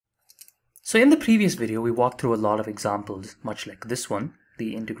So in the previous video, we walked through a lot of examples, much like this one,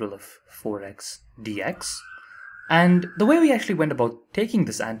 the integral of 4x dx. And the way we actually went about taking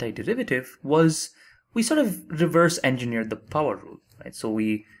this antiderivative was we sort of reverse engineered the power rule, right? So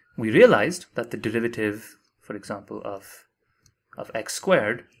we realized that the derivative, for example, of x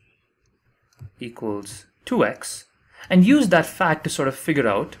squared equals 2x, and used that fact to sort of figure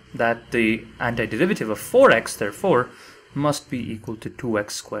out that the antiderivative of 4x, therefore, must be equal to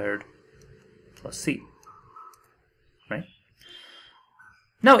 2x squared plus c, right?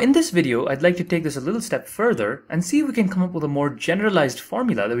 Now in this video, I'd like to take this a little step further and see if we can come up with a more generalized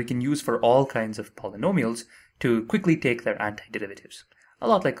formula that we can use for all kinds of polynomials to quickly take their antiderivatives. A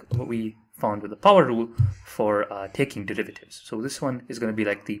lot like what we found with the power rule for taking derivatives. So this one is going to be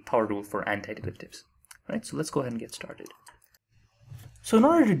like the power rule for antiderivatives, right? So let's go ahead and get started. So in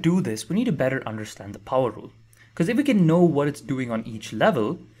order to do this, we need to better understand the power rule, because if we can know what it's doing on each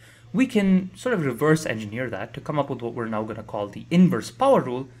level, we can sort of reverse engineer that to come up with what we're now going to call the inverse power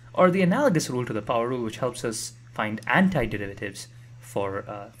rule, or the analogous rule to the power rule, which helps us find antiderivatives for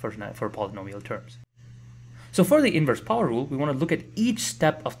polynomial terms. So for the inverse power rule, we want to look at each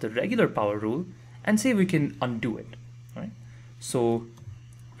step of the regular power rule and see if we can undo it, right? So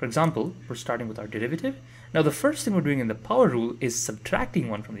for example, we're starting with our derivative. Now the first thing we're doing in the power rule is subtracting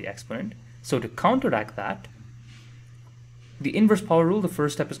 1 from the exponent. So to counteract that, the inverse power rule, the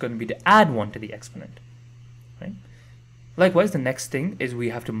first step is going to be to add 1 to the exponent, right? Likewise, the next thing is we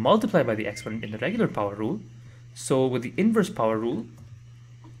have to multiply by the exponent in the regular power rule. So with the inverse power rule,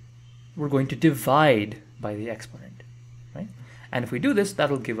 we're going to divide by the exponent, right? And if we do this, that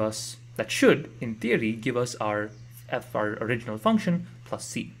should, in theory, give us our original function plus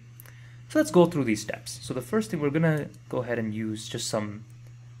c. So let's go through these steps. So the first thing, we're going to go ahead and use just some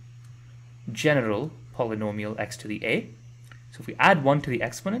general polynomial x to the a. So if we add 1 to the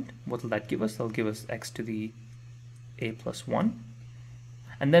exponent, what will that give us? That'll give us x to the a plus 1.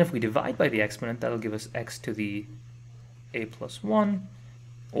 And then if we divide by the exponent, that'll give us x to the a plus 1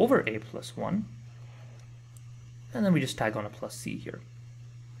 over a plus 1. And then we just tag on a plus c here.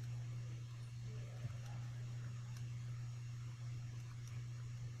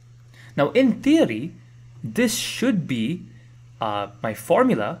 Now in theory, this should be my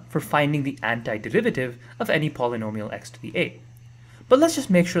formula for finding the antiderivative of any polynomial x to the a. But let's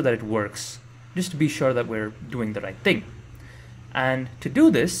just make sure that it works, just to be sure that we're doing the right thing. And to do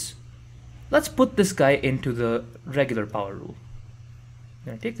this, let's put this guy into the regular power rule. I'm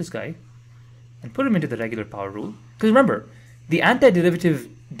going to take this guy and put him into the regular power rule. Because remember, the antiderivative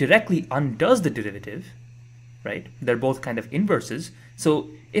directly undoes the derivative, right? They're both kind of inverses.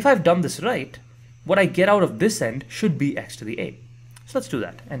 So if I've done this right, what I get out of this end should be x to the a. So let's do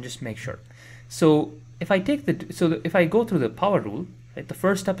that and just make sure. So if I if I go through the power rule, right, the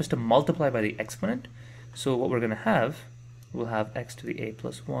first step is to multiply by the exponent. So what we're going to have, we'll have x to the a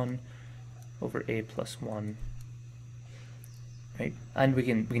plus 1 over a plus 1, right? And we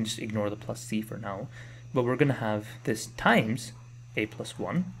can just ignore the plus c for now. But we're going to have this times a plus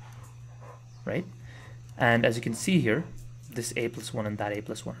 1, right? And as you can see here, this a plus 1 and that a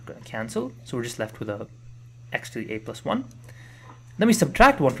plus 1 are going to cancel. So we're just left with a x to the a plus 1. Then we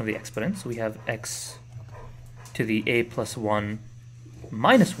subtract 1 from the exponent. So we have x to the a plus 1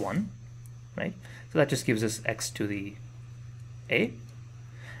 minus 1, right? So that just gives us x to the a.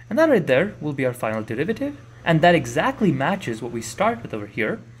 And that right there will be our final derivative. And that exactly matches what we start with over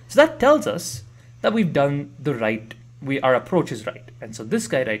here. So that tells us that we've done the right, our approach is right. And so this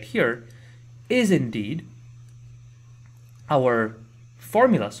guy right here is indeed our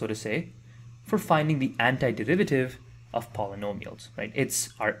formula, so to say, for finding the antiderivative of polynomials, right?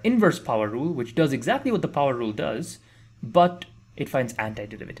 It's our inverse power rule, which does exactly what the power rule does, but it finds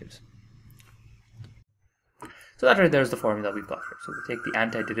antiderivatives. So that right there is the formula we've got here. So we take the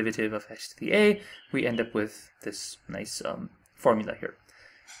antiderivative of x to the a, we end up with this nice formula here.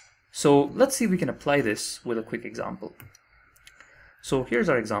 So let's see if we can apply this with a quick example. So here's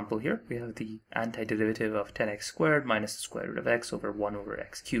our example here. We have the antiderivative of 10x squared minus the square root of x over 1 over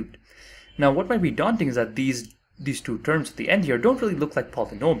x cubed. Now what might be daunting is that these two terms at the end here don't really look like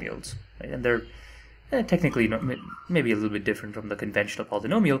polynomials, right? And they're technically maybe a little bit different from the conventional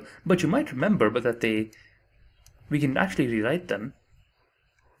polynomial, but you might remember that we can actually rewrite them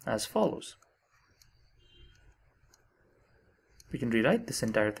as follows. We can rewrite this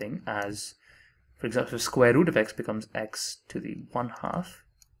entire thing as, for example, square root of x becomes x to the 1/2,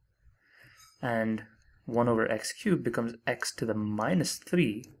 and 1 over x cubed becomes x to the minus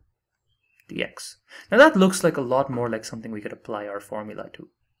 3 dx. Now that looks like a lot more like something we could apply our formula to,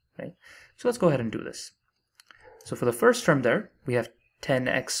 right? So let's go ahead and do this. So for the first term there, we have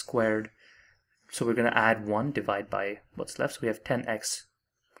 10x squared So we're going to add 1, divide by what's left. So we have 10x,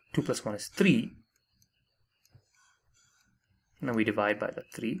 2 plus 1 is 3. And then we divide by the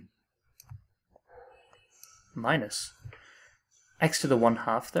 3 minus x to the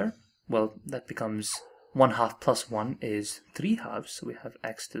 1/2 there. Well, that becomes 1/2 plus 1 is 3/2. So we have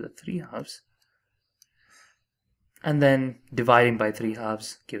x to the 3/2. And then dividing by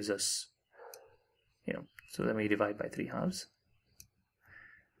 3/2 gives us, so then we divide by 3/2.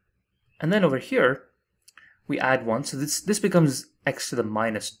 And then over here, we add 1. So this becomes x to the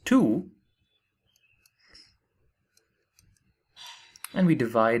 -2. And we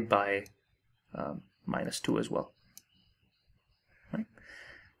divide by -2 as well. Right?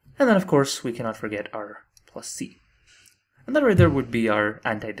 And then, of course, we cannot forget our plus c. And that right there would be our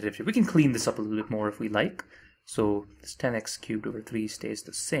antiderivative. We can clean this up a little bit more if we like. So this 10x cubed over 3 stays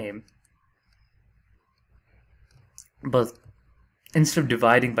the same. But instead of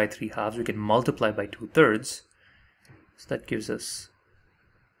dividing by 3/2, we can multiply by 2/3. So that gives us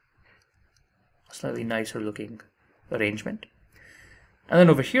a slightly nicer looking arrangement. And then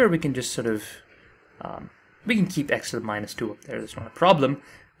over here, we can just sort of, we can keep x to the -2 up there. That's not a problem.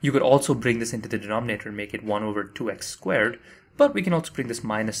 You could also bring this into the denominator and make it 1 over 2x squared. But we can also bring this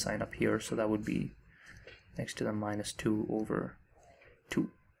minus sign up here. So that would be x to the -2 over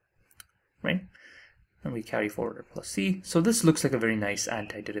 2, right? And we carry forward our plus c. So this looks like a very nice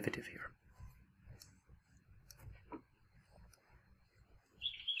antiderivative here.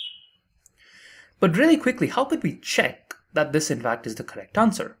 But really quickly, how could we check that this in fact is the correct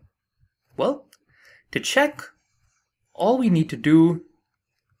answer? Well, to check, all we need to do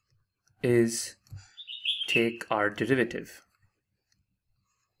is take our derivative.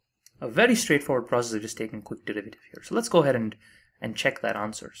 A very straightforward process of just taking a quick derivative here. So let's go ahead and check that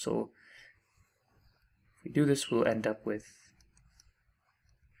answer. So if we do this, we'll end up with,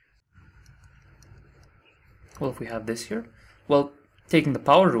 well, if we have this here, well, taking the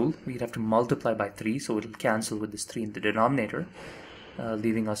power rule, we'd have to multiply by 3, so it'll cancel with this 3 in the denominator,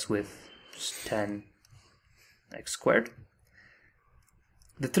 leaving us with just 10x squared.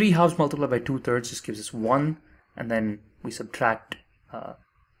 The 3/2 multiplied by 2/3 just gives us 1, and then we subtract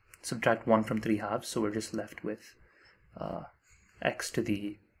 1 from 3/2, so we're just left with x to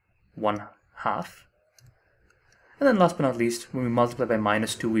the 1/2. And then last but not least, when we multiply by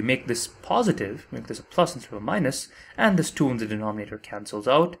 -2, we make this positive, make this a plus instead of a minus, and this 2 in the denominator cancels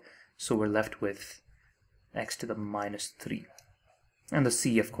out, so we're left with x to the -3. And the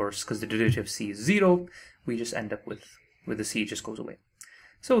c, of course, because the derivative of c is 0, we just end up with the c just goes away.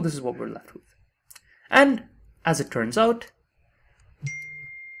 So this is what we're left with. And as it turns out,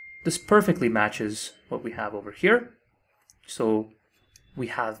 this perfectly matches what we have over here. So we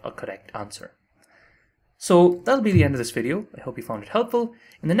have a correct answer. So that'll be the end of this video. I hope you found it helpful.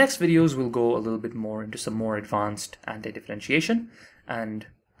 In the next videos, we'll go a little bit more into some more advanced antidifferentiation and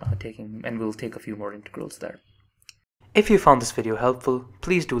we'll take a few more integrals there. If you found this video helpful,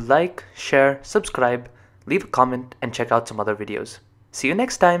 please do like, share, subscribe, leave a comment, and check out some other videos. See you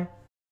next time!